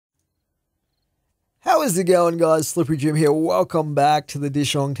How is it going, guys? Slippery Jim here. Welcome back to the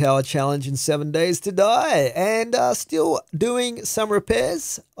Dishong Tower Challenge in 7 days to die. And still doing some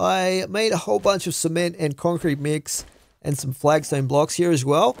repairs. I made a whole bunch of cement and concrete mix and some flagstone blocks here as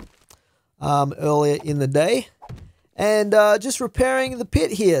well earlier in the day. And just repairing the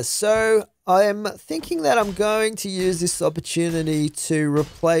pit here. So I'm thinking that I'm going to use this opportunity to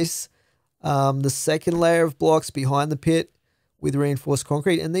replace the second layer of blocks behind the pit with reinforced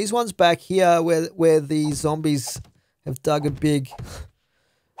concrete, and these ones back here where the zombies have dug a big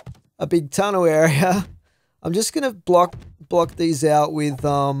tunnel area, I'm just gonna block these out with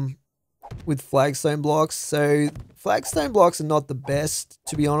flagstone blocks. So flagstone blocks are not the best,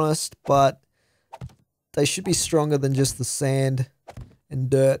 to be honest, but they should be stronger than just the sand and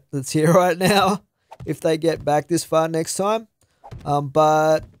dirt that's here right now if they get back this far next time.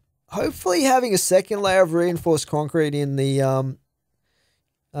 But hopefully having a second layer of reinforced concrete in the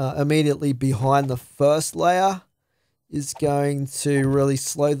immediately behind the first layer is going to really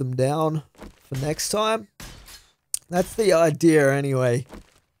slow them down for next time. That's the idea anyway.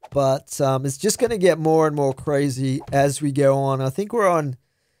 But it's just going to get more and more crazy as we go on. I think we're on,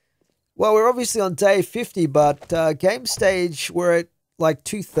 well, we're obviously on day 50, but game stage we're at like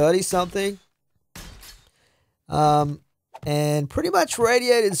 230 something. And pretty much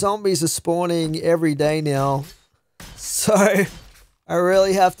radiated zombies are spawning every day now. So I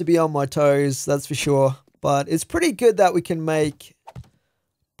really have to be on my toes, that's for sure. But it's pretty good that we can make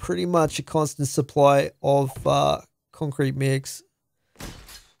pretty much a constant supply of concrete mix.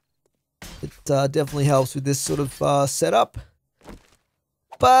 It definitely helps with this sort of setup.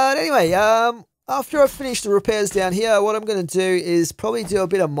 But anyway, after I finish the repairs down here, what I'm going to do is probably do a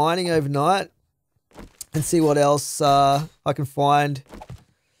bit of mining overnight and see what else I can find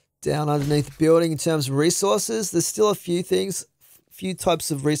down underneath the building in terms of resources. There's still a few things, few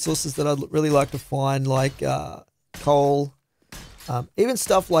types of resources that I'd really like to find, like coal, even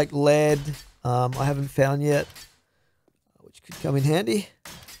stuff like lead I haven't found yet, which could come in handy.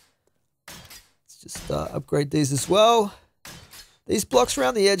 Let's just upgrade these as well. These blocks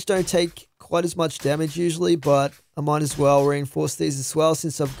around the edge don't take quite as much damage usually, but I might as well reinforce these as well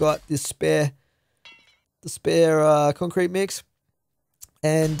since I've got this spare concrete mix.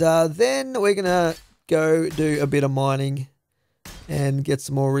 And then we're gonna go do a bit of mining and get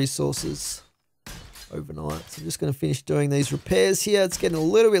some more resources overnight. So I'm just gonna finish doing these repairs here. It's getting a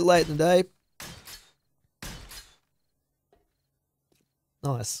little bit late in the day.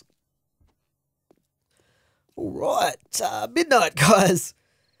 Nice. All right, midnight, guys.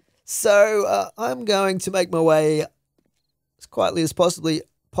 So I'm going to make my way as quietly as possible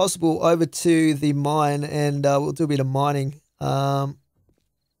over to the mine, and we'll do a bit of mining.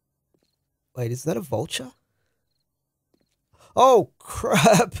 Wait, is that a vulture? Oh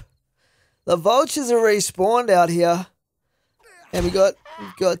crap! The vultures are respawned out here, and we've got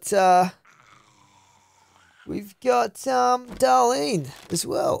Darlene as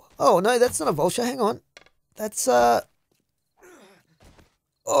well. Oh no, that's not a vulture. Hang on, that's oh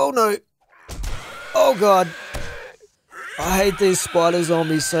no! Oh god! I hate these spider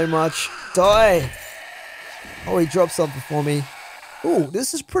zombies so much. Die! Oh, he dropped something for me. Ooh,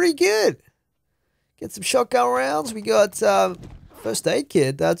 this is pretty good. Get some shotgun rounds. We got first aid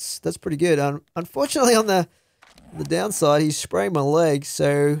kit. That's pretty good. Unfortunately, on the downside, he's spraying my leg.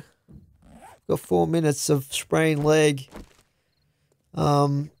 So got 4 minutes of spraying leg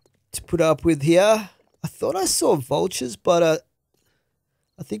to put up with here. I thought I saw vultures, but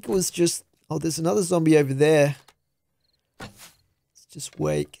I think it was just. Oh, there's another zombie over there. Let's just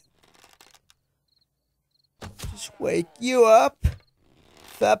wake you up,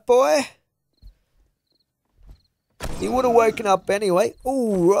 fat boy. He would have woken up anyway.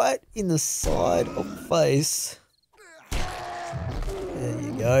 Oh, right in the side of the face. There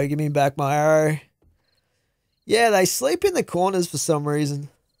you go. Give me back my arrow. Yeah, they sleep in the corners for some reason.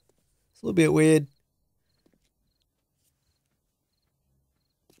 It's a little bit weird.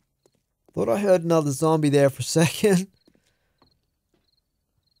 Thought I heard another zombie there for a second.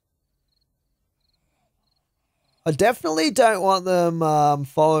 I definitely don't want them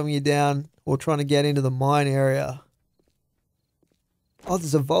following you down or trying to get into the mine area. Oh,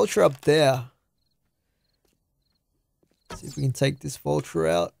 there's a vulture up there. Let's see if we can take this vulture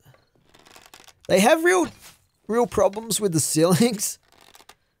out. They have real problems with the ceilings,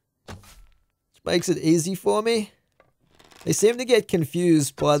 which makes it easy for me. They seem to get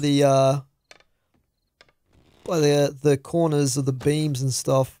confused by the corners of the beams and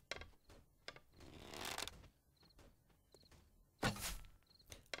stuff.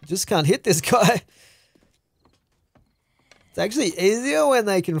 I just can't hit this guy. It's actually easier when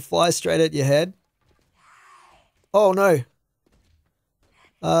they can fly straight at your head. Oh no.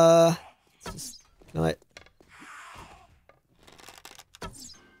 Can I...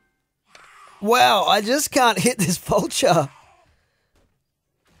 Wow, I just can't hit this vulture.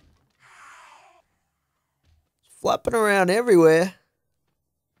 Flapping around everywhere.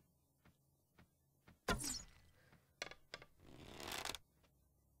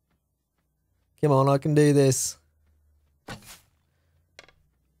 Come on, I can do this.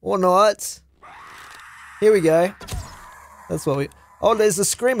 Or not. Here we go. That's what we... Oh, there's a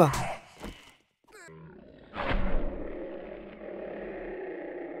screamer.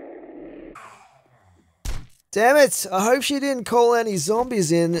 Damn it. I hope she didn't call any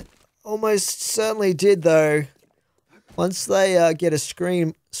zombies in. Almost certainly did, though. Once they get a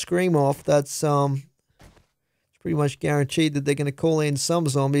scream off, that's pretty much guaranteed that they're going to call in some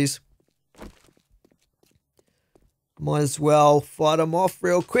zombies. Might as well fight them off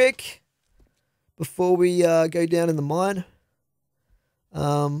real quick before we go down in the mine.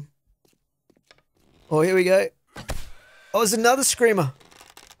 Oh, here we go. Oh, there's another screamer.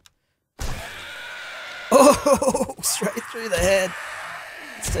 Oh, straight through the head.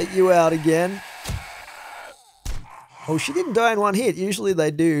 Let's take you out again. Oh, she didn't die in one hit. Usually they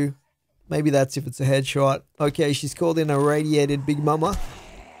do. Maybe that's if it's a headshot. Okay, she's called in a radiated Big Momma.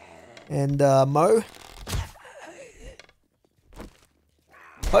 And Mo.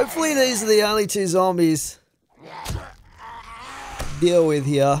 Hopefully these are the only two zombies to deal with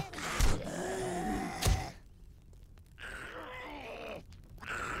here.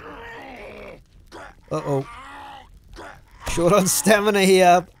 Uh-oh. Short on stamina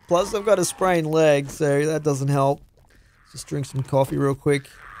here. Plus I've got a sprained leg, so that doesn't help. Just drink some coffee real quick.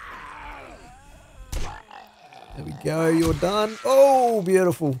 There we go, you're done. Oh,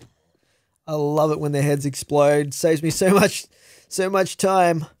 beautiful. I love it when their heads explode. Saves me so much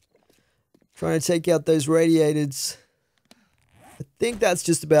time trying to take out those radiators. I think that's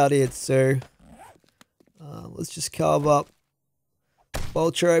just about it, so let's just carve up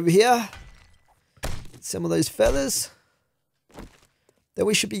vulture over here. Some of those feathers. Then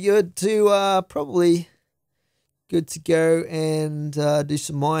we should be good to probably good to go and do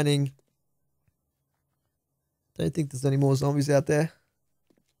some mining. Don't think there's any more zombies out there.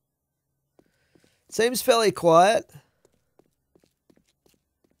 Seems fairly quiet.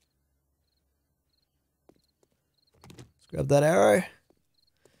 Let's grab that arrow.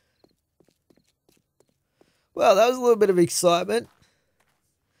 Well, that was a little bit of excitement.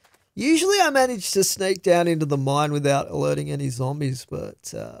 Usually I manage to sneak down into the mine without alerting any zombies,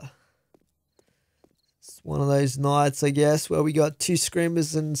 but it's one of those nights, I guess, where we got 2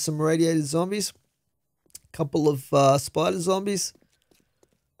 screamers and some radiated zombies. A couple of spider zombies.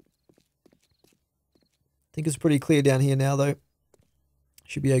 I think it's pretty clear down here now, though.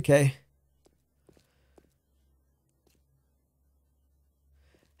 Should be okay.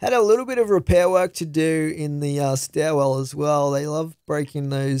 Had a little bit of repair work to do in the stairwell as well. They love breaking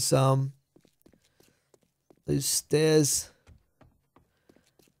those stairs.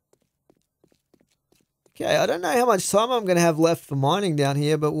 Okay, I don't know how much time I'm going to have left for mining down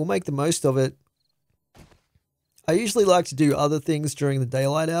here, but we'll make the most of it. I usually like to do other things during the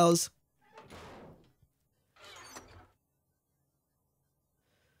daylight hours.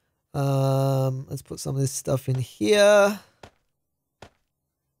 Let's put some of this stuff in here.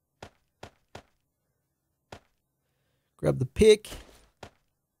 Grab the pick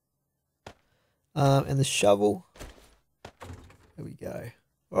and the shovel. There we go.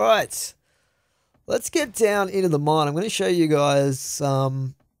 All right, let's get down into the mine. I'm going to show you guys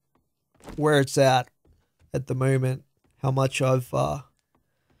where it's at the moment, how much I've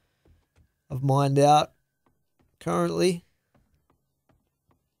mined out currently.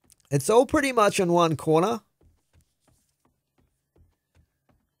 It's all pretty much on one corner.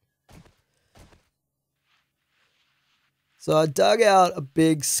 So I dug out a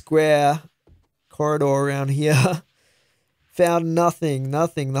big square corridor around here. Found nothing.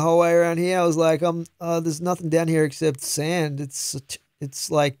 The whole way around here I was like, there's nothing down here except sand. It's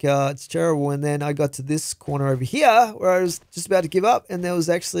like, it's terrible. And then I got to this corner over here where I was just about to give up, and there was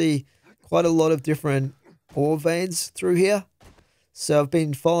actually quite a lot of different ore veins through here. So I've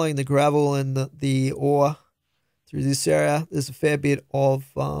been following the gravel and the ore through this area. There's a fair bit of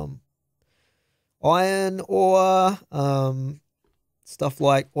iron ore, stuff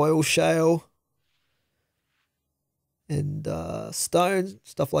like oil shale and stone,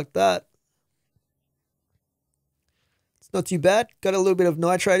 stuff like that. It's not too bad. Got a little bit of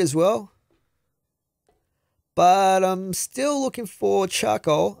nitrate as well. But I'm still looking for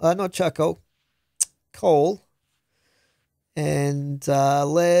charcoal, not charcoal, coal and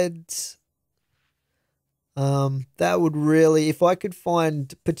lead That would really, if I could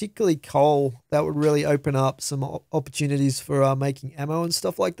find particularly coal, that would really open up some opportunities for making ammo and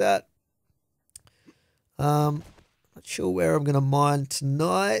stuff like that. Not sure where I'm going to mine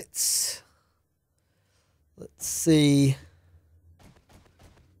tonight. Let's see.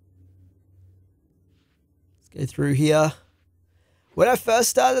 Let's go through here. When I first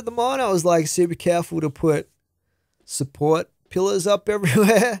started the mine, I was like super careful to put support pillars up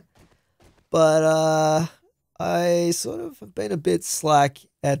everywhere. But I sort of have been a bit slack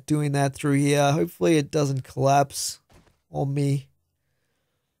at doing that through here. Hopefully it doesn't collapse on me.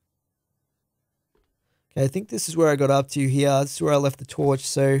 Okay, I think this is where I got up to here. This is where I left the torch.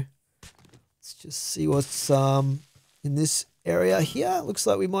 So let's just see what's in this area here. Looks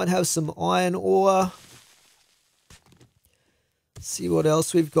like we might have some iron ore. See what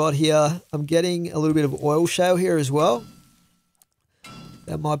else we've got here. I'm getting a little bit of oil shale here as well.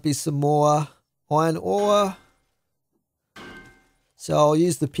 That might be some more iron ore. So I'll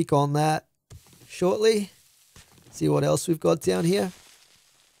use the pick on that shortly. See what else we've got down here.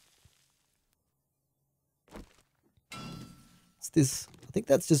 What's this? I think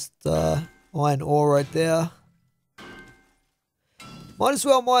that's just iron ore right there. Might as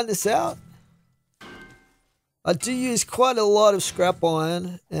well mine this out. I do use quite a lot of scrap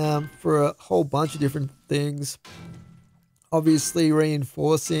iron for a whole bunch of different things. Obviously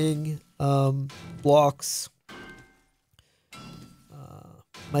reinforcing blocks,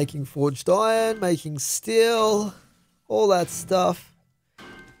 making forged iron, making steel, all that stuff.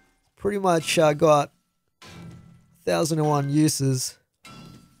 Pretty much got 1001 uses.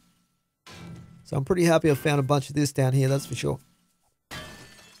 So I'm pretty happy I found a bunch of this down here, that's for sure.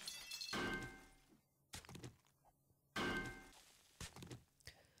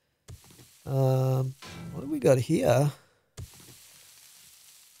 What do we got here?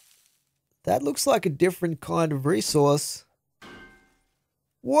 That looks like a different kind of resource.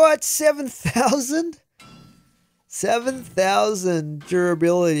 What? 7,000? 7,000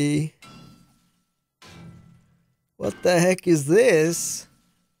 durability. What the heck is this?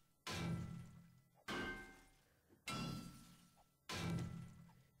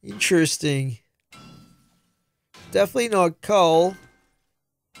 Interesting. Definitely not coal.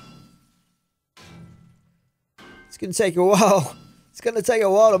 It's going to take a while. It's going to take a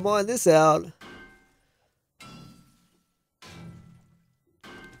while to mine this out.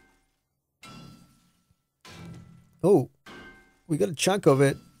 Oh, we got a chunk of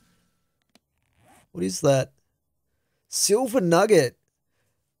it. What is that? Silver nugget.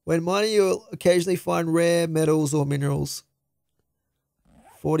 When mining, you'll occasionally find rare metals or minerals.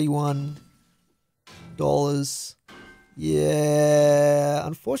 $41. Yeah,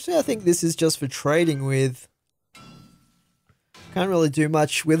 unfortunately, I think this is just for trading with. Can't really do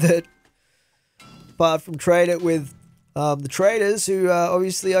much with it apart from trade it with the traders who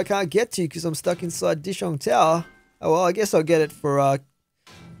obviously I can't get to because I'm stuck inside Dishong Tower. Oh well, I guess I'll get it for I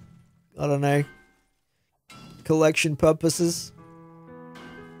don't know, collection purposes.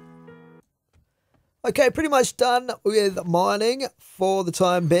 Okay, pretty much done with mining for the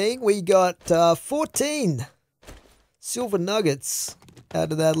time being. We got 14 silver nuggets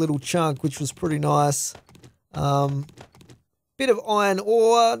out of that little chunk, which was pretty nice. Bit of iron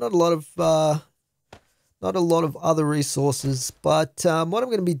ore, not a lot of other resources, but what I'm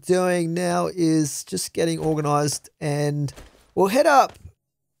going to be doing now is just getting organized, and we'll head up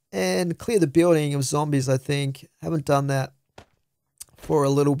and clear the building of zombies. I think haven't done that for a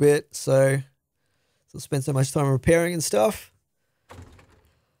little bit, so I'll spend so much time repairing and stuff.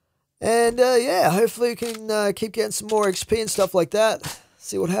 And yeah, hopefully we can keep getting some more XP and stuff like that.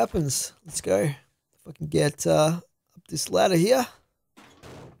 See what happens. Let's go. If I can get up this ladder here.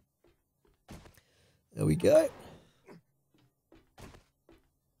 There we go.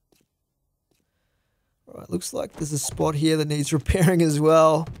 Alright, looks like there's a spot here that needs repairing as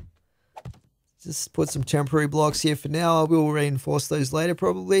well. Just put some temporary blocks here for now. I will reinforce those later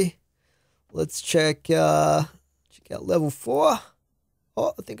probably. Let's check out level 4.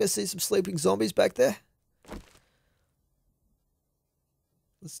 Oh, I think I see some sleeping zombies back there.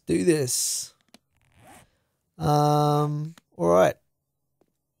 Let's do this. Alright.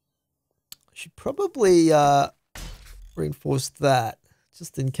 I should probably reinforce that,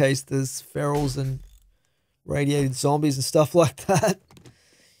 just in case there's ferals and radiated zombies and stuff like that.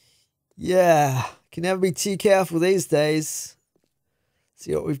 Yeah, can never be too careful these days.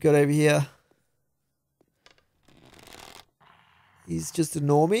 See what we've got over here. He's just a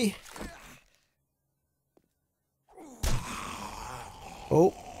normie.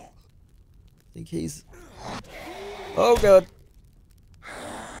 Oh. I think he's... Oh god.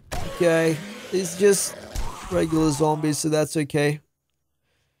 Okay. He's just regular zombies, so that's okay.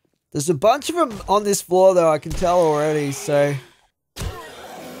 There's a bunch of them on this floor though, I can tell already, so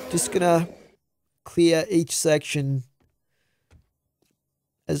just gonna clear each section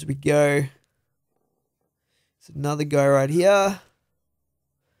as we go. There's another guy right here.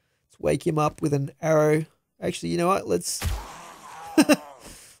 Let's wake him up with an arrow. Actually, you know what? Let's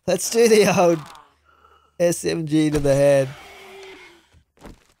let's do the old SMG to the head.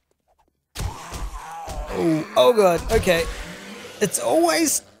 Oh god, okay. It's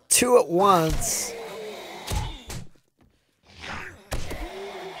always two at once.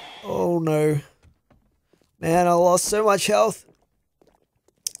 Oh no. Man, I lost so much health.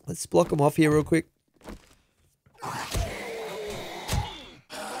 Let's block them off here real quick.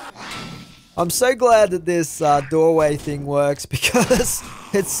 I'm so glad that this doorway thing works because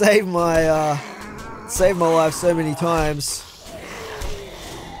it saved my life so many times.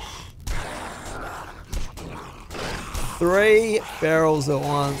 3 barrels at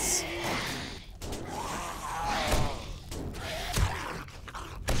once.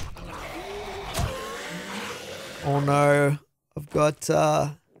 Oh no, I've got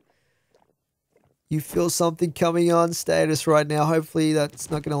you feel something coming on status right now. Hopefully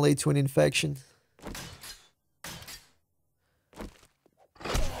that's not going to lead to an infection.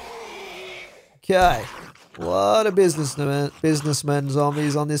 Okay, a lot of businessmen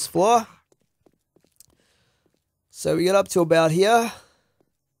zombies on this floor. So we get up to about here.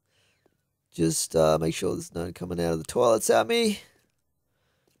 Just make sure there's none coming out of the toilets at me.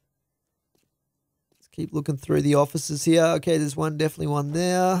 Let's keep looking through the offices here. Okay, there's definitely one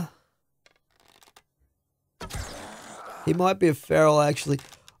there. He might be a feral, actually.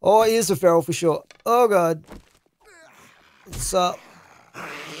 Oh, he is a feral for sure. Oh, God. What's up?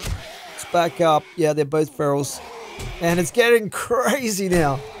 Let's back up. Yeah, they're both ferals. And it's getting crazy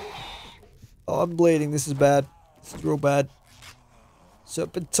now. Oh, I'm bleeding. This is bad. This is real bad.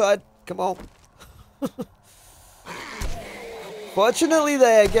 Serpentine, come on. Fortunately,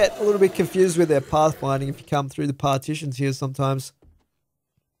 they get a little bit confused with their pathfinding if you come through the partitions here sometimes.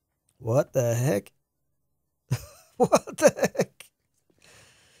 What the heck? What the heck?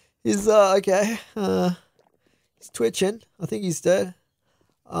 He's, okay. He's twitching. I think he's dead.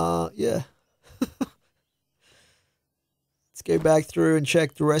 Yeah. Let's go back through and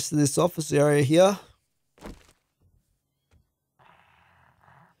check the rest of this office area here.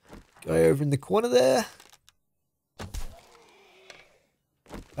 Go over in the corner there.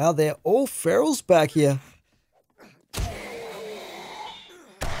 Wow, they're all ferals back here.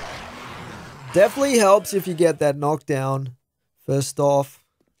 Definitely helps if you get that knockdown first off.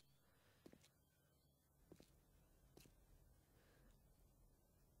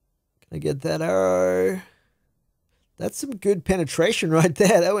 Can I get that arrow? That's some good penetration right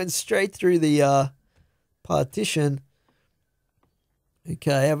there. That went straight through the partition.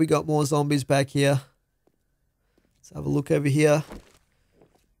 Okay, have we got more zombies back here? Let's have a look over here.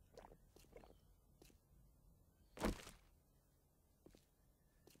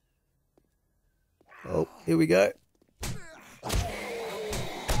 Oh, here we go.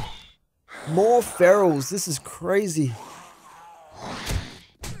 More ferals. This is crazy.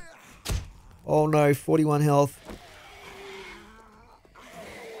 Oh no, 41 health.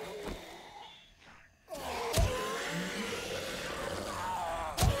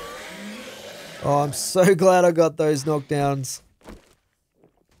 Oh, I'm so glad I got those knockdowns.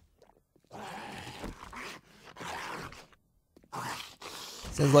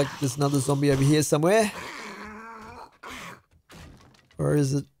 Sounds like there's another zombie over here somewhere. Or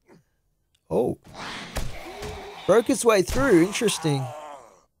is it? Oh. Broke its way through. Interesting. I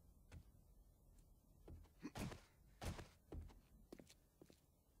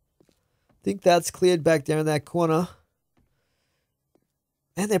think that's cleared back down in that corner.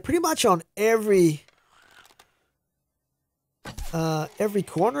 And they're pretty much on every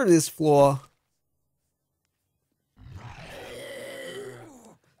corner of this floor.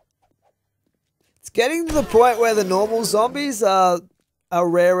 It's getting to the point where the normal zombies are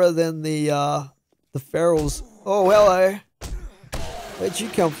rarer than the ferals. Oh, hello. Where'd you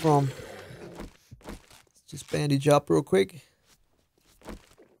come from? Let's just bandage up real quick.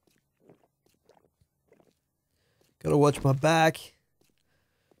 Gotta watch my back.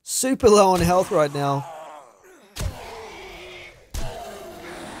 Super low on health right now.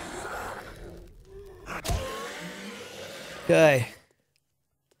 Okay.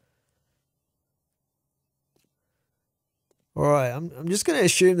 Alright, I'm just going to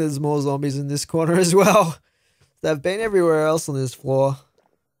assume there's more zombies in this corner as well. They've been everywhere else on this floor.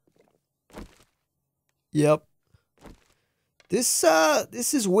 Yep. This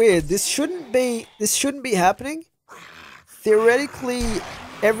is weird. This shouldn't be happening. Theoretically,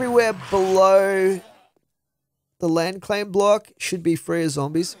 everywhere below the land claim block should be free of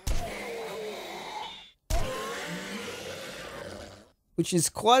zombies. Which is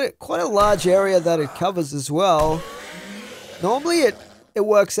quite a large area that it covers as well. Normally it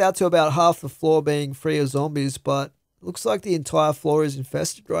works out to about half the floor being free of zombies, but it looks like the entire floor is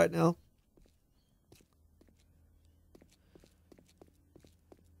infested right now.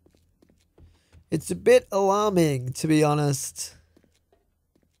 It's a bit alarming, to be honest.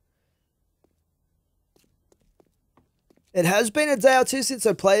 It has been a day or two since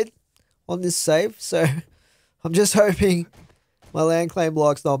I played on this save, so I'm just hoping my land claim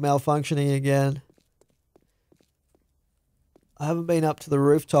block's not malfunctioning again. I haven't been up to the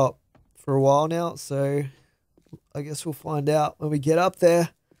rooftop for a while now, so I guess we'll find out when we get up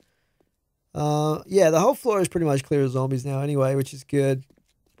there. Yeah, the whole floor is pretty much clear of zombies now anyway, which is good.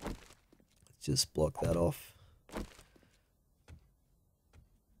 Let's just block that off.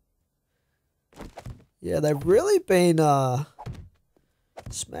 Yeah, they've really been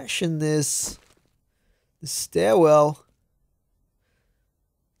smashing this stairwell.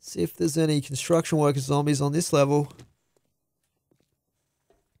 See if there's any construction worker zombies on this level.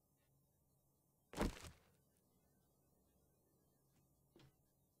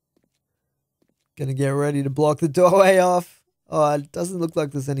 Gonna get ready to block the doorway off. Oh, it doesn't look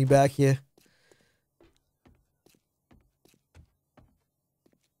like there's any back here.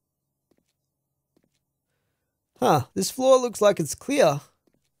 Huh, this floor looks like it's clear.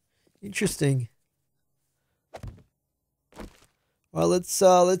 Interesting. All right,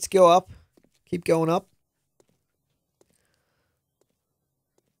 let's go up. Keep going up.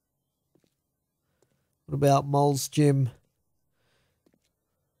 What about Mole's gym?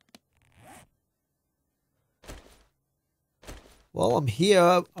 While I'm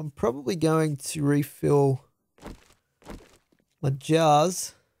here, I'm probably going to refill my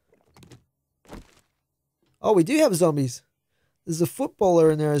jars. Oh, we do have zombies. There's a footballer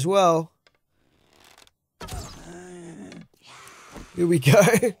in there as well. Here we go.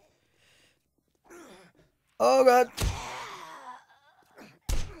 Oh, God.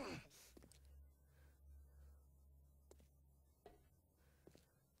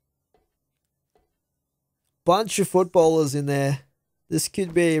 Bunch of footballers in there. This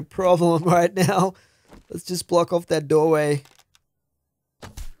could be a problem right now. Let's just block off that doorway.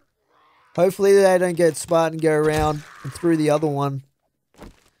 Hopefully they don't get smart and go around and through the other one.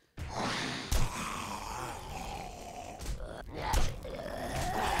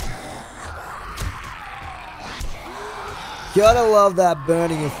 Gotta love that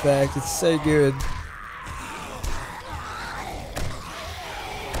burning effect. It's so good.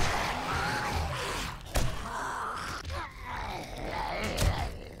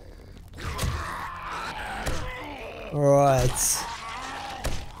 Alright.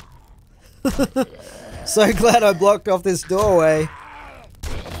 So glad I blocked off this doorway.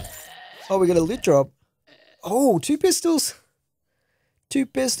 Oh, we got a loot drop. Oh, 2 pistols. 2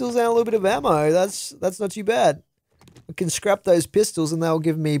 pistols and a little bit of ammo. That's not too bad. I can scrap those pistols and they'll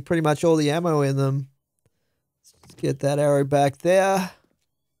give me pretty much all the ammo in them. Let's get that arrow back there.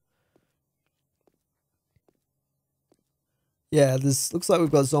 Yeah, this looks like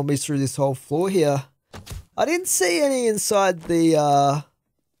we've got zombies through this whole floor here. I didn't see any inside the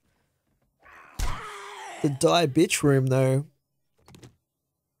die bitch room though.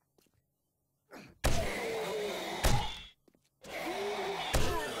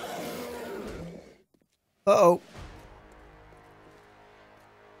 Uh-oh.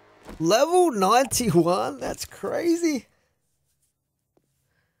 Level 91? That's crazy.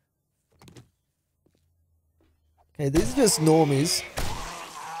 Okay, these are just normies.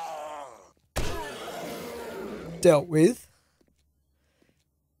 Dealt with.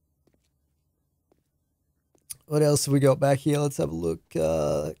 What else have we got back here? Let's have a look.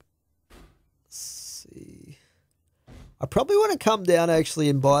 Let's see. I probably want to come down actually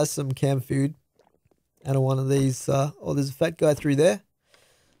and buy some canned food out of one of these. Oh, there's a fat guy through there.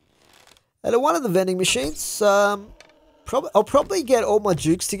 Out of one of the vending machines. I'll probably get all my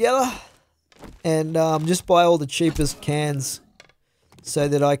jukes together and just buy all the cheapest cans so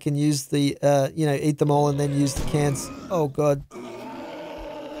that I can use the, eat them all and then use the cans. Oh, God.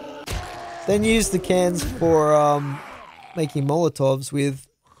 Then use the cans for making Molotovs with.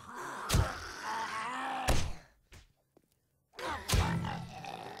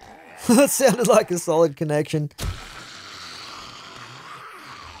 That sounded like a solid connection.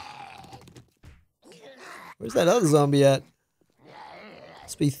 Where's that other zombie at?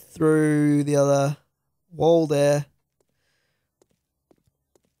 Must be through the other wall there.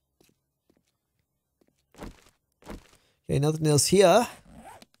 Okay, nothing else here.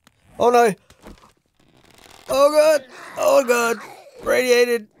 Oh no! Oh god! Oh god!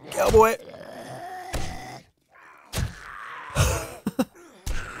 Radiated cowboy!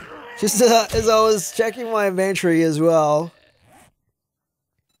 Just as I was checking my inventory as well.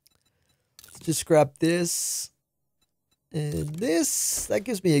 Let's just grab this. And this. That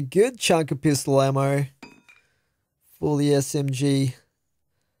gives me a good chunk of pistol ammo. For the SMG.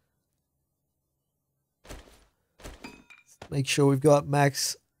 Make sure we've got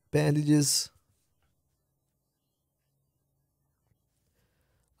max bandages.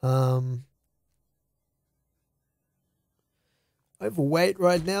 Overweight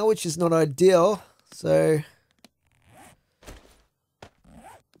right now, which is not ideal. So,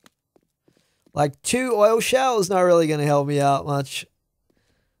 like 2 oil showers not really going to help me out much.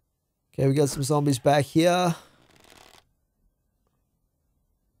 Okay, we got some zombies back here.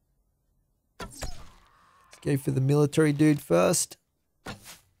 Let's go for the military dude first.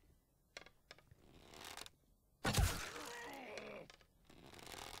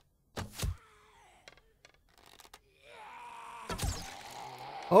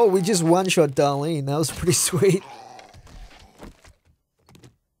 Oh, we just one-shot Darlene. That was pretty sweet.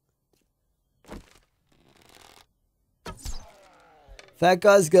 That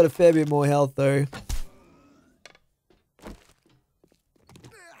guy's got a fair bit more health, though.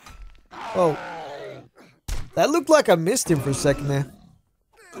 Oh. That looked like I missed him for a second there.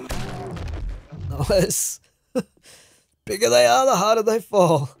 Nice. Bigger they are, the harder they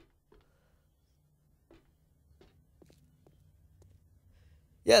fall.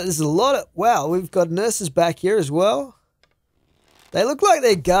 Yeah, there's a lot of... Wow, we've got nurses back here as well. They look like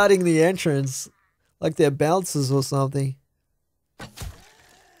they're guarding the entrance. Like they're bouncers or something.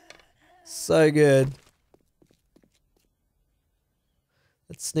 So good.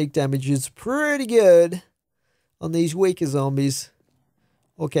 That sneak damage is pretty good on these weaker zombies.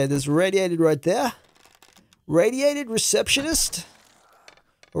 Okay, there's radiated right there. Radiated receptionist?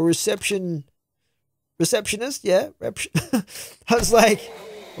 Or receptionist, yeah. I was like,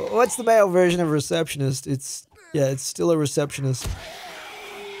 what's the male version of receptionist? It's still a receptionist.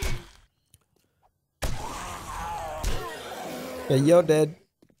 Okay, you're dead.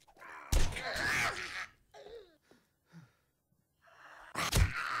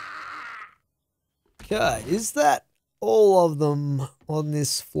 Okay, is that all of them on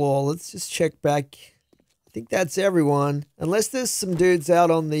this floor? Let's just check back. I think that's everyone. Unless there's some dudes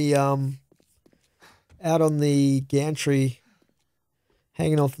out on the gantry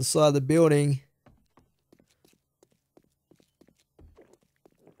hanging off the side of the building.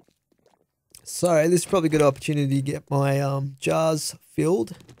 So this is probably a good opportunity to get my jars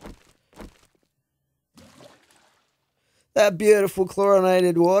filled. That beautiful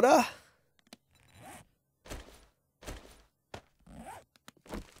chlorinated water.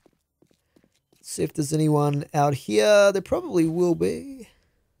 See if there's anyone out here. There probably will be.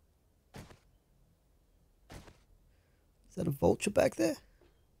 Is that a vulture back there?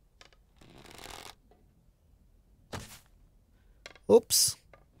 Oops.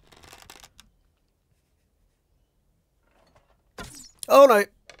 Oh no.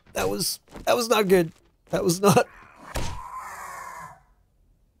 That was not good. That was not.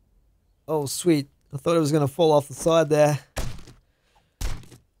 Oh sweet. I thought it was going to fall off the side there.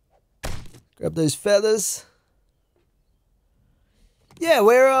 Grab those feathers. Yeah,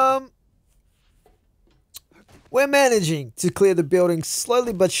 we're managing to clear the building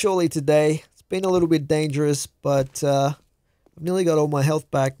slowly but surely today. It's been a little bit dangerous, but I've nearly got all my health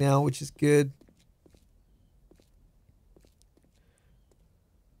back now, which is good.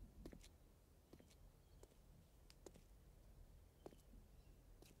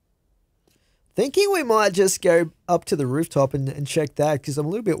 Thinking we might just go up to the rooftop and check that, because I'm a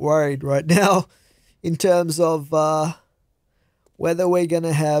little bit worried right now in terms of whether we're going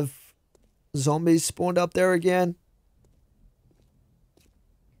to have zombies spawned up there again.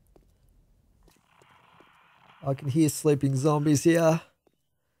 I can hear sleeping zombies here.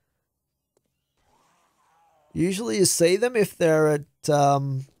 Usually you see them if they're at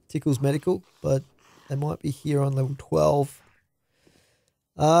Tickles Medical, but they might be here on level 12.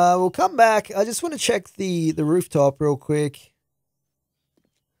 We'll come back. I just want to check the rooftop real quick.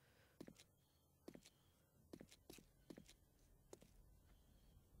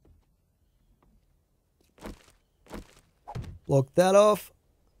 Block that off.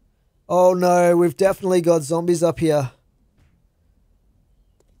 Oh no, we've definitely got zombies up here.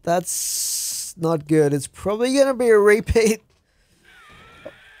 That's not good. It's probably going to be a repeat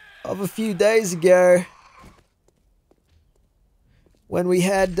of a few days ago, when we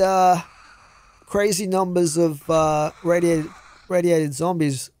had crazy numbers of radiated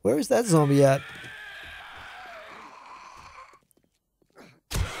zombies. Where is that zombie at?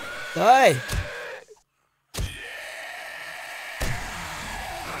 Die!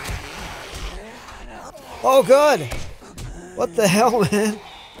 Oh god! What the hell, man?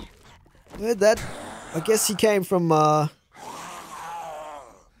 Where'd that... I guess he came from, Oh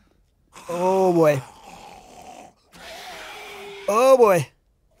boy. Oh boy.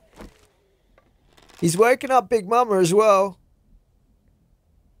 He's woken up Big Momma as well.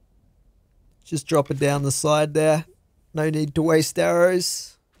 Just drop it down the side there. No need to waste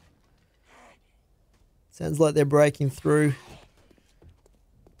arrows. Sounds like they're breaking through.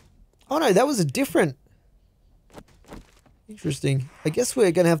 Oh no, that was a different... Interesting. I guess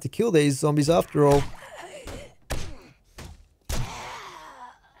we're going to have to kill these zombies after all.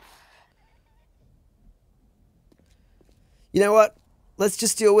 You know what? Let's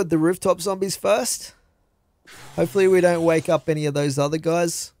just deal with the rooftop zombies first. Hopefully we don't wake up any of those other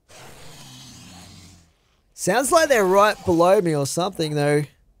guys. Sounds like they're right below me or something though.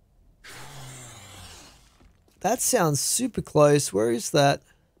 That sounds super close. Where is that?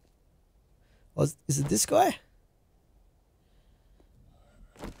 Oh, is it this guy?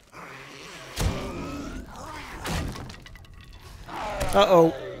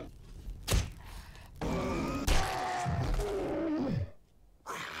 Uh-oh.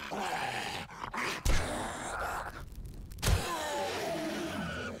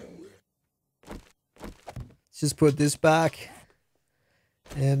 Let's just put this back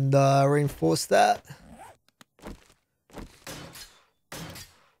and reinforce that.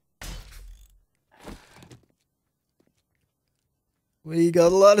 We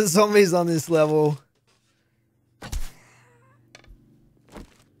got a lot of zombies on this level.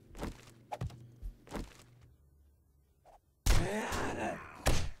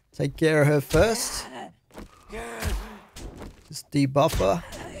 Take care of her first. Just debuff her.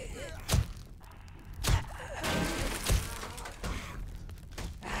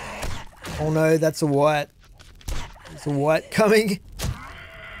 Oh no, that's a white. There's a white coming.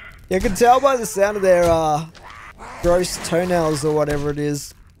 You can tell by the sound of their gross toenails or whatever it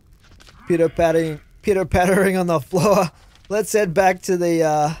is. Pitter-pattering on the floor. Let's head back to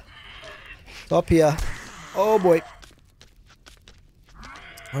the top here. Oh boy.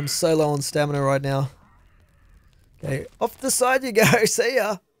 I'm so low on stamina right now. Okay, off the side you go. See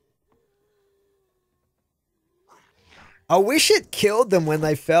ya. I wish it killed them when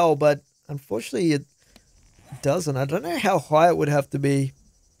they fell, but unfortunately it doesn't. I don't know how high it would have to be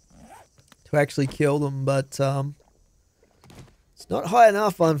to actually kill them, but it's not high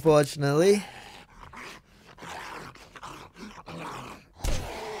enough, unfortunately.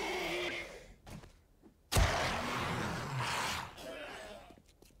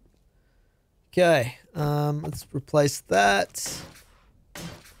 Okay, let's replace that.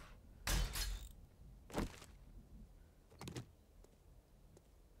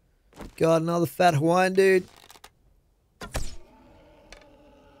 Got another fat Hawaiian dude.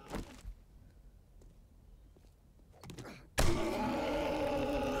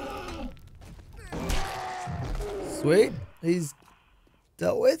 Sweet, he's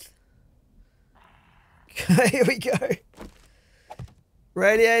dealt with. Okay, here we go.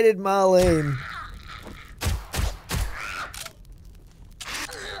 Radiated Marlene.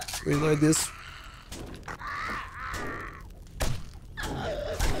 Reload this.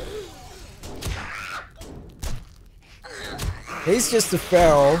 He's just a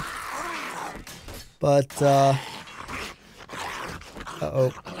feral. But, uh-oh.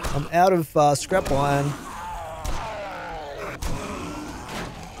 I'm out of scrap iron.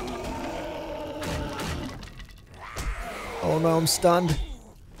 Oh no, I'm stunned.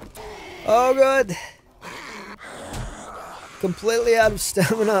 Oh god. Completely out of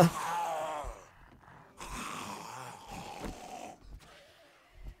stamina.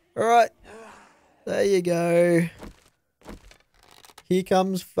 Alright. There you go. Here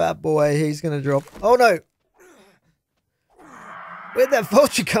comes Fat Boy. He's gonna drop. Oh no! Where'd that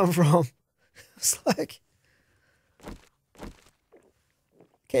vulture come from? It's like...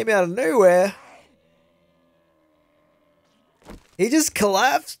 came out of nowhere. He just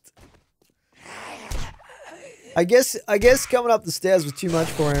collapsed. I guess coming up the stairs was too much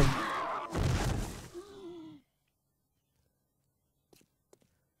for him.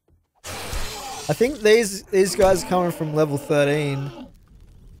 I think these guys are coming from level 13.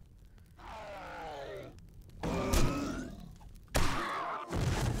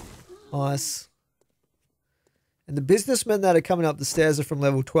 Nice. And the businessmen that are coming up the stairs are from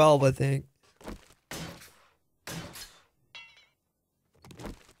level 12, I think.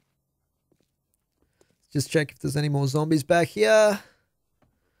 Just check if there's any more zombies back here.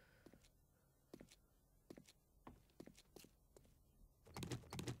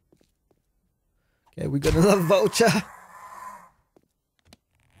 Okay, we got another vulture.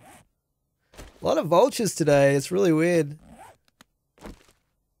 A lot of vultures today. It's really weird.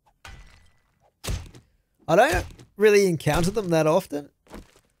 I don't really encounter them that often.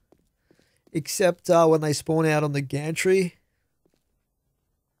 Except when they spawn out on the gantry.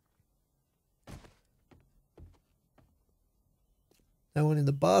 No one in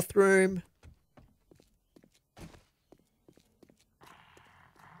the bathroom.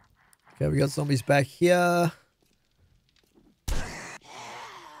 Okay, we got zombies back here.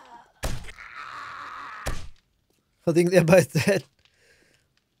 I think they're both dead.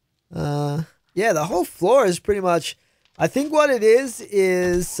 Yeah, the whole floor is pretty much... I think what it is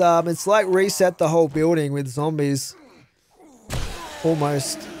it's like reset the whole building with zombies.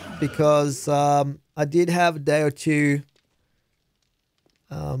 Almost. Because I did have a day or two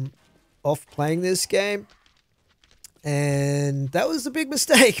off playing this game. And that was a big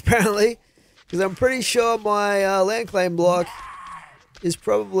mistake, apparently. Because I'm pretty sure my land claim block is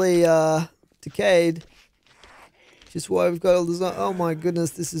probably decayed. Just why we've got all this... Oh my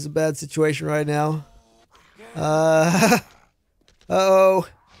goodness, this is a bad situation right now. Uh-oh.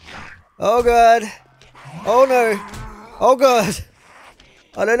 Oh god. Oh no. Oh god.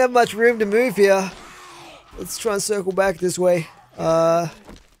 I don't have much room to move here. Let's try and circle back this way. I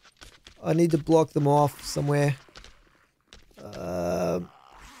need to block them off somewhere.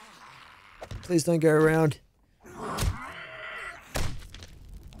 Please don't go around.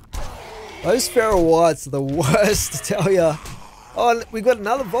 Those feral whites are the worst, to tell ya. Oh, we got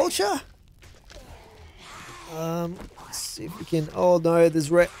another vulture? Let's see if we can... Oh no, there's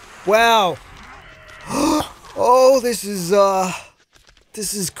wow! Oh, this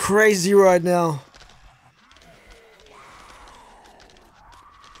is crazy right now.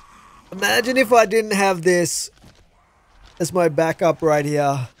 Imagine if I didn't have this as my backup right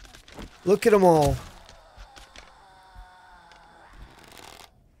here. Look at them all.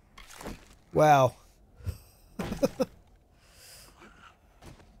 Wow.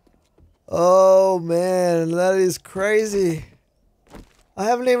 Oh man, that is crazy. I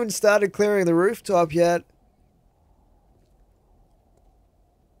haven't even started clearing the rooftop yet.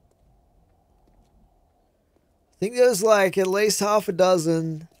 I think there's like at least half a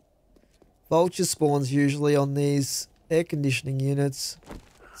dozen vulture spawns usually on these air conditioning units.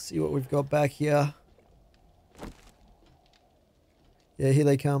 Let's see what we've got back here. Yeah, here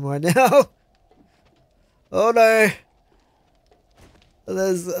they come right now. Oh no.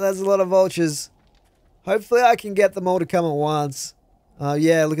 There's a lot of vultures. Hopefully I can get them all to come at once.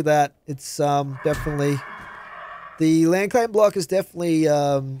 Yeah, look at that. It's definitely... The land claim block is definitely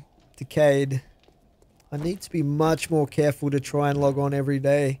decayed. I need to be much more careful to try and log on every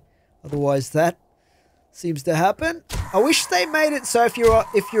day. Otherwise that seems to happen. I wish they made it so if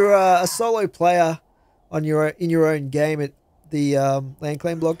you're a solo player on in your own game, the land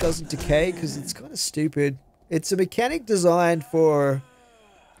claim block doesn't decay, because it's kind of stupid. It's a mechanic designed for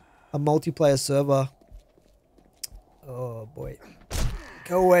a multiplayer server. Oh boy.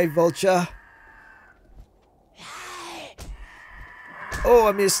 Go away, vulture. Oh,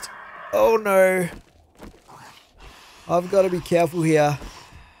 I missed. Oh no. I've got to be careful here.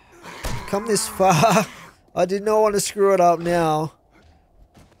 Come this far. I did not want to screw it up now.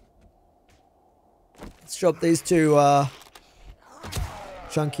 Let's drop these two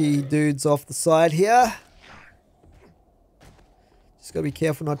chunky dudes off the side here. Just gotta be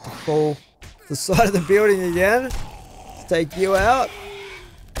careful not to fall off the side of the building again. Let's take you out.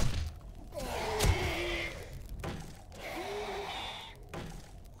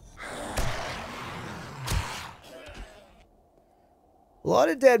 A lot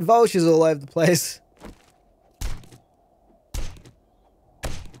of dead vultures all over the place.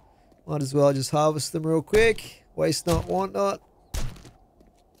 Might as well just harvest them real quick. Waste not, want not.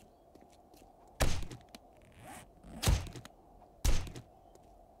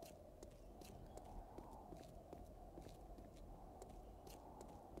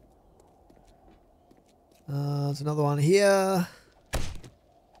 There's another one here.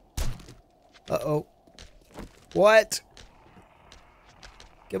 Uh-oh. What?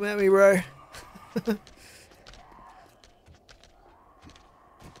 Come at me, bro.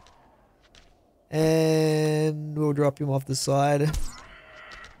 And we'll drop him off the side.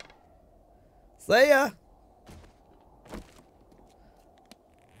 See ya.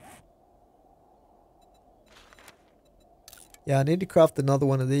 Yeah, I need to craft another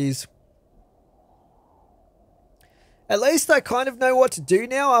one of these. At least I kind of know what to do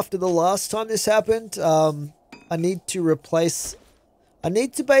now after the last time this happened. I need to replace... I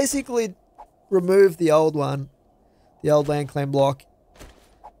need to basically remove the old one. The old land claim block.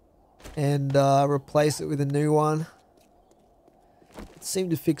 And replace it with a new one. It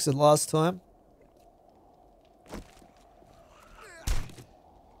seemed to fix it last time.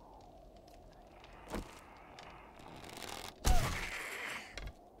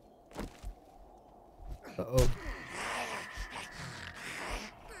 Uh-oh.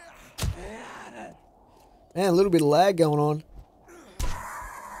 Man, a little bit of lag going on.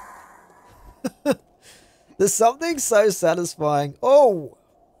 There's something so satisfying. Oh!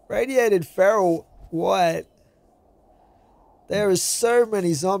 Radiated feral white. There are so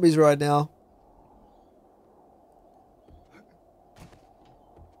many zombies right now.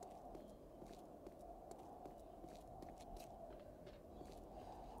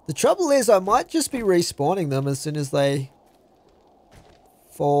 The trouble is I might just be respawning them as soon as they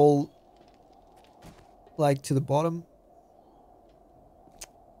fall like to the bottom.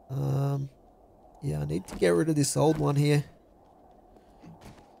 Yeah, I need to get rid of this old one here.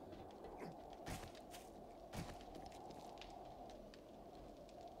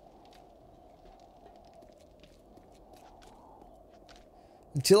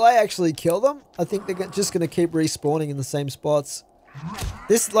 Until I actually kill them, I think they're just going to keep respawning in the same spots.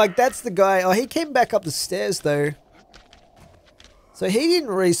 This, like, that's the guy. Oh, he came back up the stairs, though. So he didn't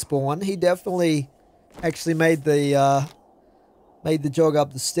respawn. He definitely actually made the jog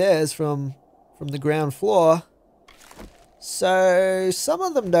up the stairs from the ground floor. So some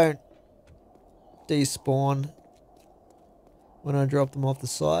of them don't despawn when I drop them off the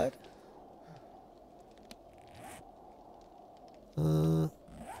side. I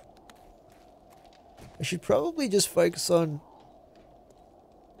should probably just focus on...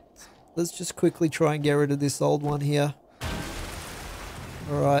 Let's just quickly try and get rid of this old one here.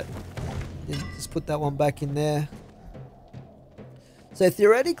 Alright. Just put that one back in there. So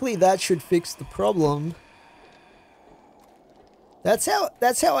theoretically that should fix the problem. That's how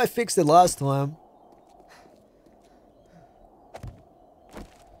I fixed it last time.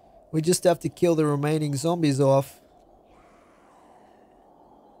 We just have to kill the remaining zombies off.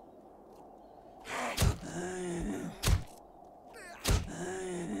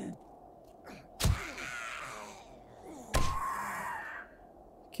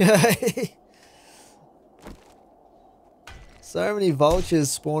 Okay. So many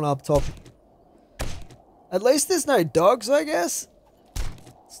vultures spawn up top. At least there's no dogs, I guess.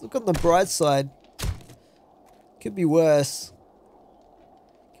 Let's look on the bright side. Could be worse.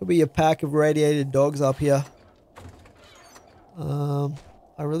 Could be a pack of radiated dogs up here. I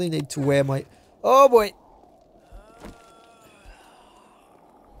really need to wear my... Oh boy!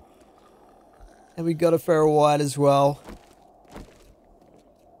 And we got a feral white as well.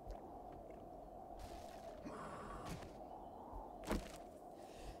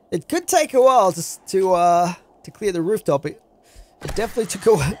 It could take a while to clear the rooftop. It definitely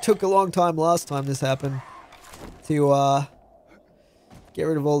took a long time last time this happened to get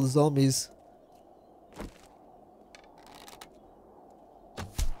rid of all the zombies.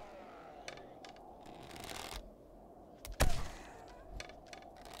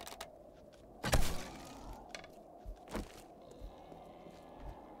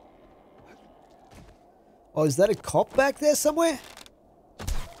 Oh, is that a cop back there somewhere?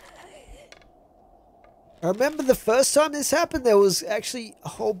 I remember the first time this happened, there was actually a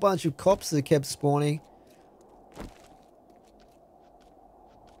whole bunch of cops that kept spawning.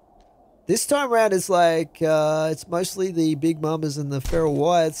 This time around, it's like, it's mostly the big mamas and the feral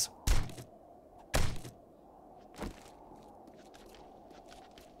whites.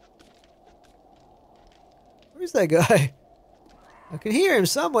 Where's that guy? I can hear him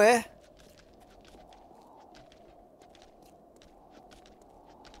somewhere.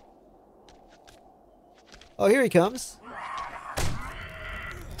 Oh, here he comes.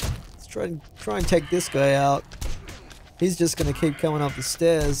 Let's try and take this guy out. He's just gonna keep coming up the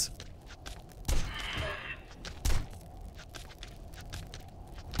stairs.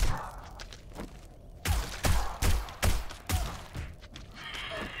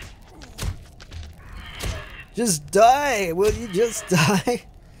 Just die! Will you just die?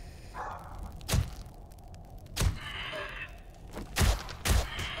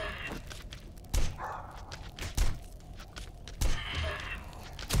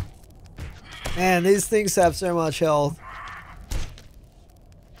 Man, these things have so much health.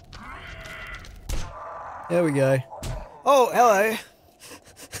 There we go. Oh, hello.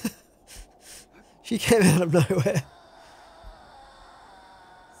 She came out of nowhere.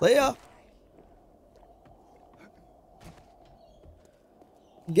 See ya.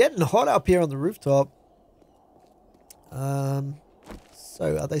 getting hot up here on the rooftop.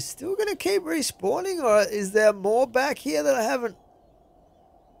 So are they still going to keep respawning, or is there more back here that I haven't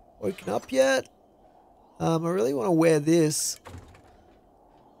woken up yet? I really want to wear this.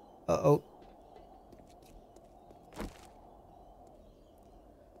 Uh-oh.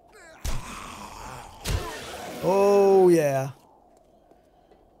 Oh, yeah.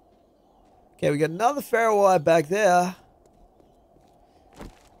 Okay, we got another feral eye back there.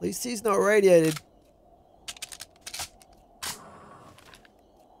 At least he's not radiated.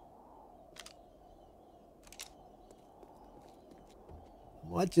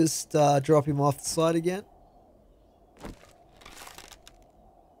 Might just drop him off the side again.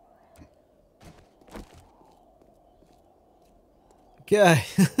 Okay.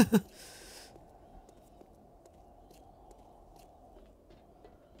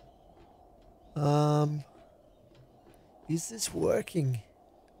 Is this working?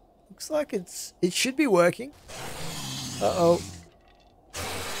 Looks like it should be working. Uh-oh.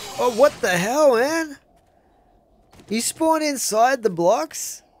 Oh, what the hell, man? You spawn inside the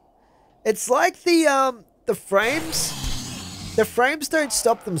blocks? It's like the frames. The frames don't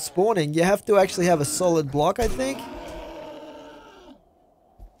stop them spawning. You have to actually have a solid block, I think.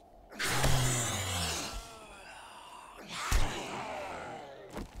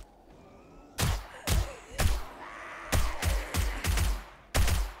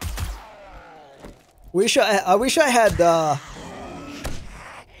 I wish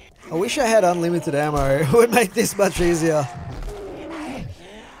I had unlimited ammo. It would make this much easier.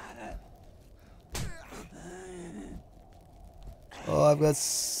 Oh, I've got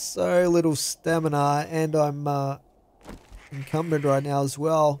so little stamina, and I'm encumbered right now as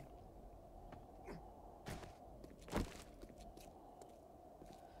well.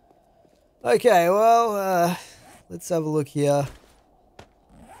 Okay, well, let's have a look here.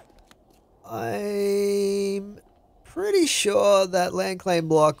 I'm pretty sure that land claim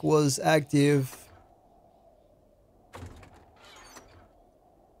block was active.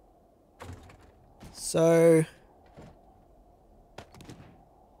 So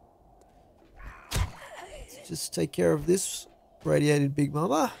let's just take care of this radiated Big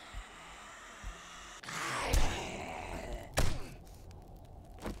Mama.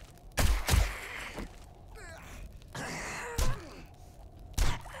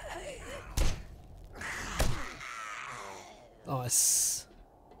 Nice.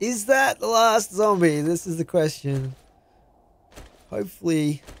 Is that the last zombie? This is the question.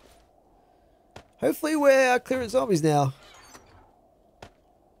 Hopefully we're clear of zombies now.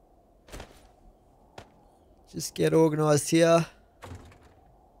 Just get organized here.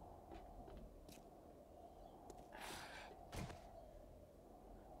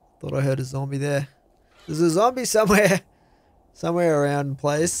 Thought I heard a zombie there. There's a zombie somewhere around the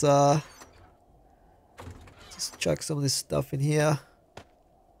place. Just chuck some of this stuff in here.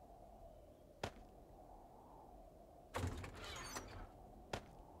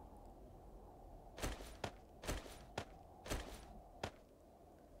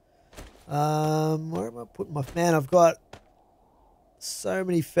 Where am I putting my... Man, I've got so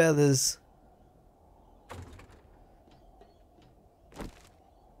many feathers.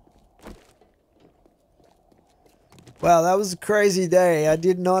 Wow, that was a crazy day. I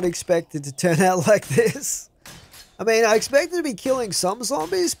did not expect it to turn out like this. I mean, I expected to be killing some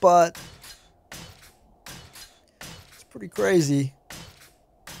zombies, but it's pretty crazy.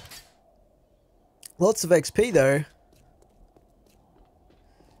 Lots of XP though.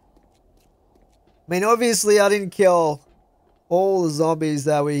 I mean, obviously I didn't kill all the zombies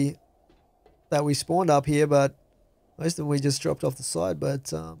that we spawned up here, but most of them we just dropped off the side, but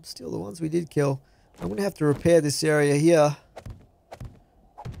still the ones we did kill. I'm going to have to repair this area here.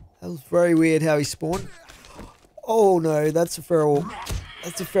 That was very weird how he spawned. Oh no, that's a feral.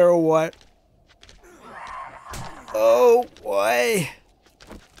 That's a feral white. Oh, why?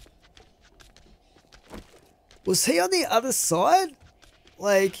 Was he on the other side?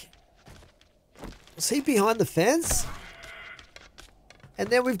 Like... Was he behind the fence? And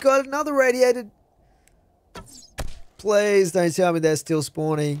then we've got another radiated... Please don't tell me they're still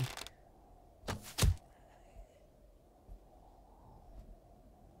spawning.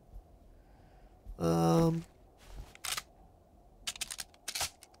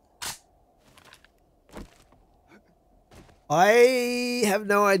 I have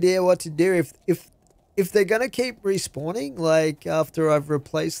no idea what to do if they're gonna keep respawning, like after I've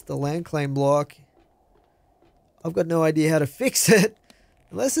replaced the land claim block. I've got no idea how to fix it.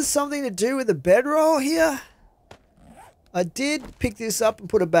 Unless it's something to do with the bedroll here. I did pick this up and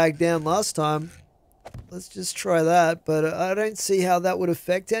put it back down last time. let's just try that, but I don't see how that would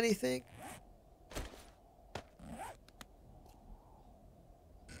affect anything.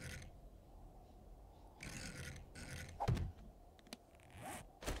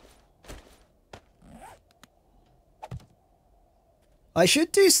 I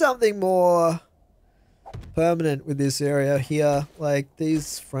should do something more permanent with this area here. Like,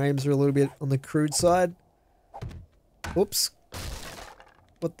 these frames are a little bit on the crude side. Whoops.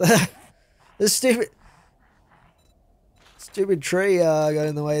 What the? This stupid tree got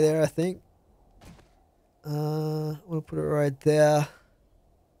in the way there, I think. I'm gonna put it right there.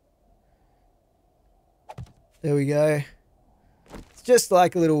 There we go. It's just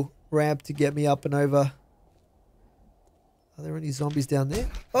like a little ramp to get me up and over. Are there any zombies down there?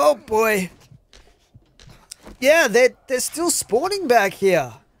 Oh boy! Yeah, they're still spawning back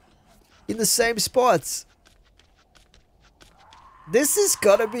here. In the same spots. This has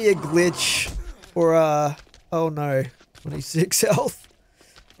got to be a glitch. Or oh no. 26 health.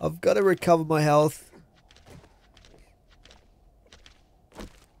 I've got to recover my health.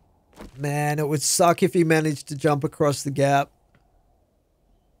 Man, it would suck if he managed to jump across the gap.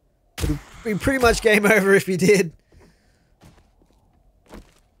 It would be pretty much game over if he did.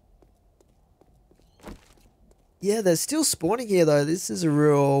 Yeah, they're still spawning here though. This is a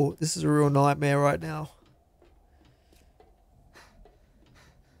real nightmare right now.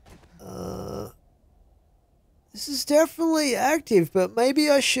 This is definitely active, but maybe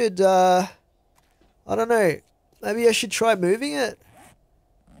I should I don't know. Maybe I should try moving it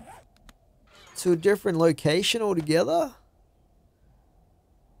to a different location altogether.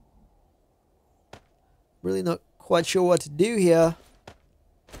 Really not quite sure what to do here.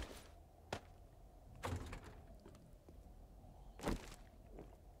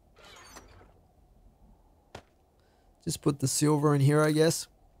 Just put the silver in here, I guess.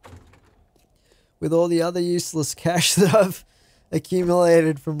 With all the other useless cash that I've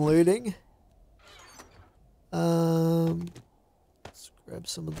accumulated from looting. Let's grab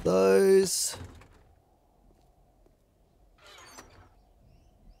some of those.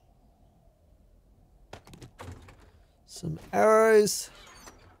 Some arrows.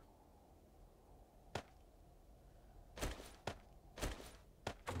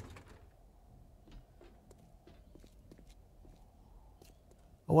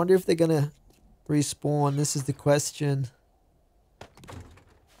 I wonder if they're gonna respawn. This is the question.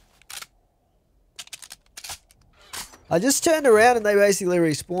 I just turned around and they basically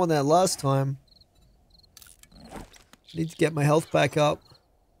respawned that last time. Need to get my health back up.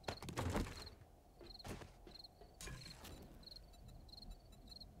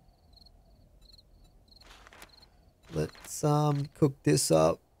 Let's cook this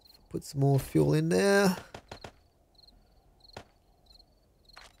up. Put some more fuel in there.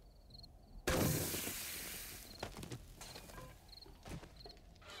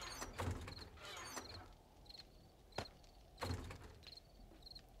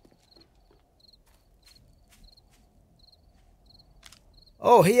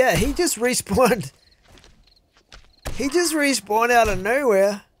 Oh, yeah, he just respawned. He just respawned out of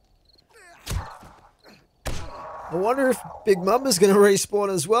nowhere. I wonder if Big Momma's going to respawn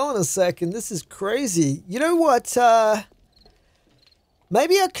as well in a second. This is crazy. You know what?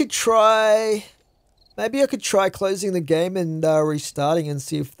 Maybe I could try closing the game and restarting and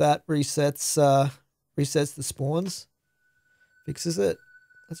see if that resets the spawns. Fixes it.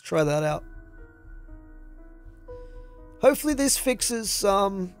 Let's try that out. Hopefully this fixes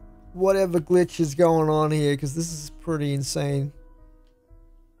whatever glitch is going on here, because this is pretty insane.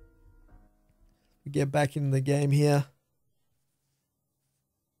 We get back in the game here.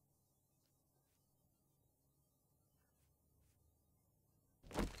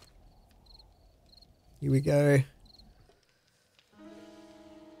 Here we go.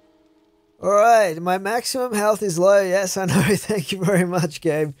 Alright, my maximum health is low. Yes, I know. Thank you very much,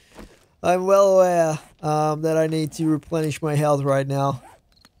 game. I'm well aware that I need to replenish my health right now.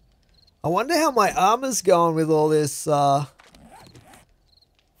 I wonder how my armor's going with all this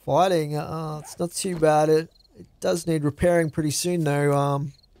fighting. It's not too bad. It does need repairing pretty soon though.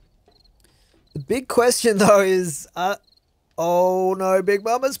 The big question though is, oh no, Big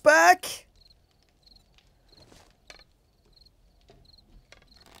Momma's back!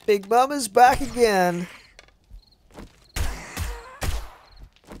 Big Momma's back again.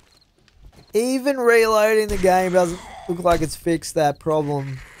 Even reloading the game doesn't look like it's fixed that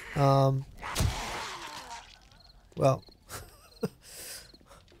problem. Well.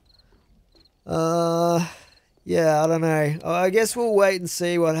 Yeah, I don't know. I guess we'll wait and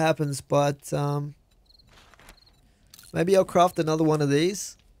see what happens, but maybe I'll craft another one of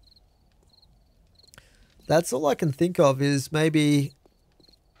these. That's all I can think of is maybe...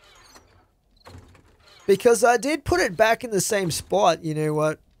 Because I did put it back in the same spot, you know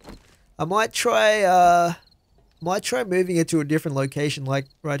what? I might try moving it to a different location, like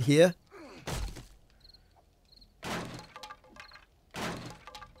right here.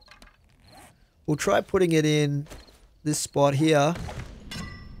 We'll try putting it in this spot here.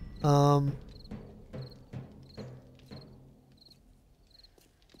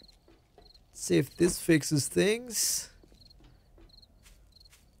 See if this fixes things.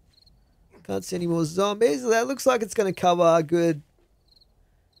 Can't see any more zombies. That looks like it's going to cover a good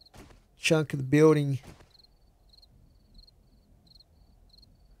chunk of the building.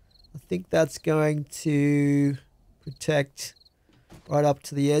 I think that's going to protect right up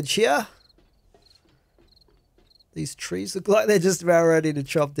to the edge here. These trees look like they're just about ready to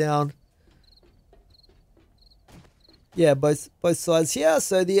chop down. Yeah, both sides here.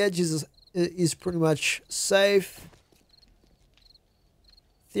 So the edge is pretty much safe.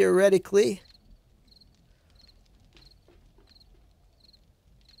 Theoretically.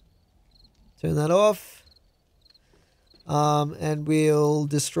 Turn that off. And we'll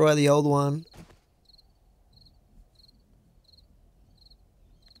destroy the old one.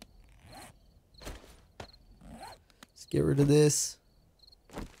 Let's get rid of this.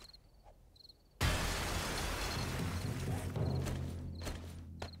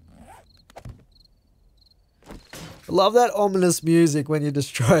 I love that ominous music when you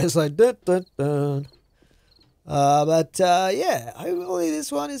destroy. It's like dun dun dun. Yeah, hopefully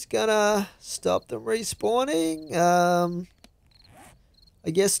this one is gonna stop them respawning. I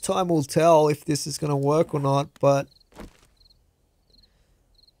guess time will tell if this is gonna work or not, but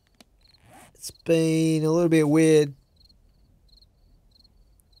it's been a little bit weird.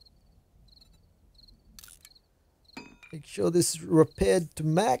 Make sure this is repaired to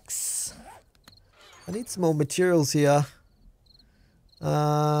max. I need some more materials here.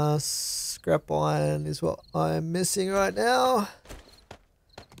 Scrap iron is what I'm missing right now.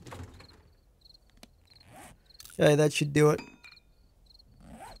 Okay, that should do it.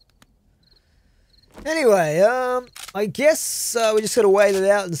 Anyway, I guess we just gotta wait it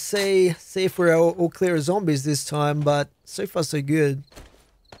out and see if we're all clear of zombies this time. But so far so good.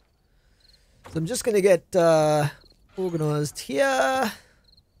 So I'm just gonna get organized here.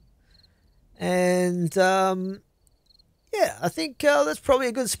 And yeah, I think that's probably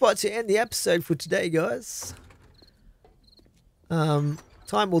a good spot to end the episode for today, guys.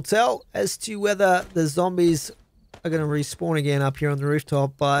 Time will tell as to whether the zombies are going to respawn again up here on the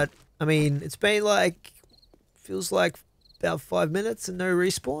rooftop. But, I mean, it's been like, feels like about 5 minutes and no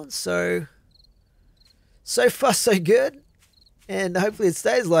respawn. So far so good. And hopefully it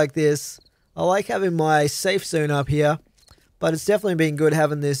stays like this. I like having my safe zone up here. But it's definitely been good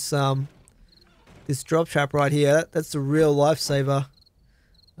having this... this drop trap right here, that's a real lifesaver.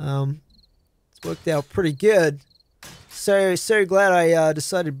 It's worked out pretty good. So glad I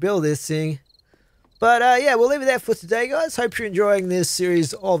decided to build this thing. But yeah, we'll leave it there for today, guys. Hope you're enjoying this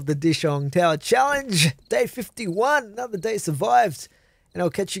series of the Dishong Tower Challenge. Day 51, another day survived. And I'll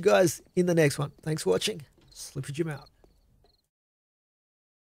catch you guys in the next one. Thanks for watching. Slippery Jim out.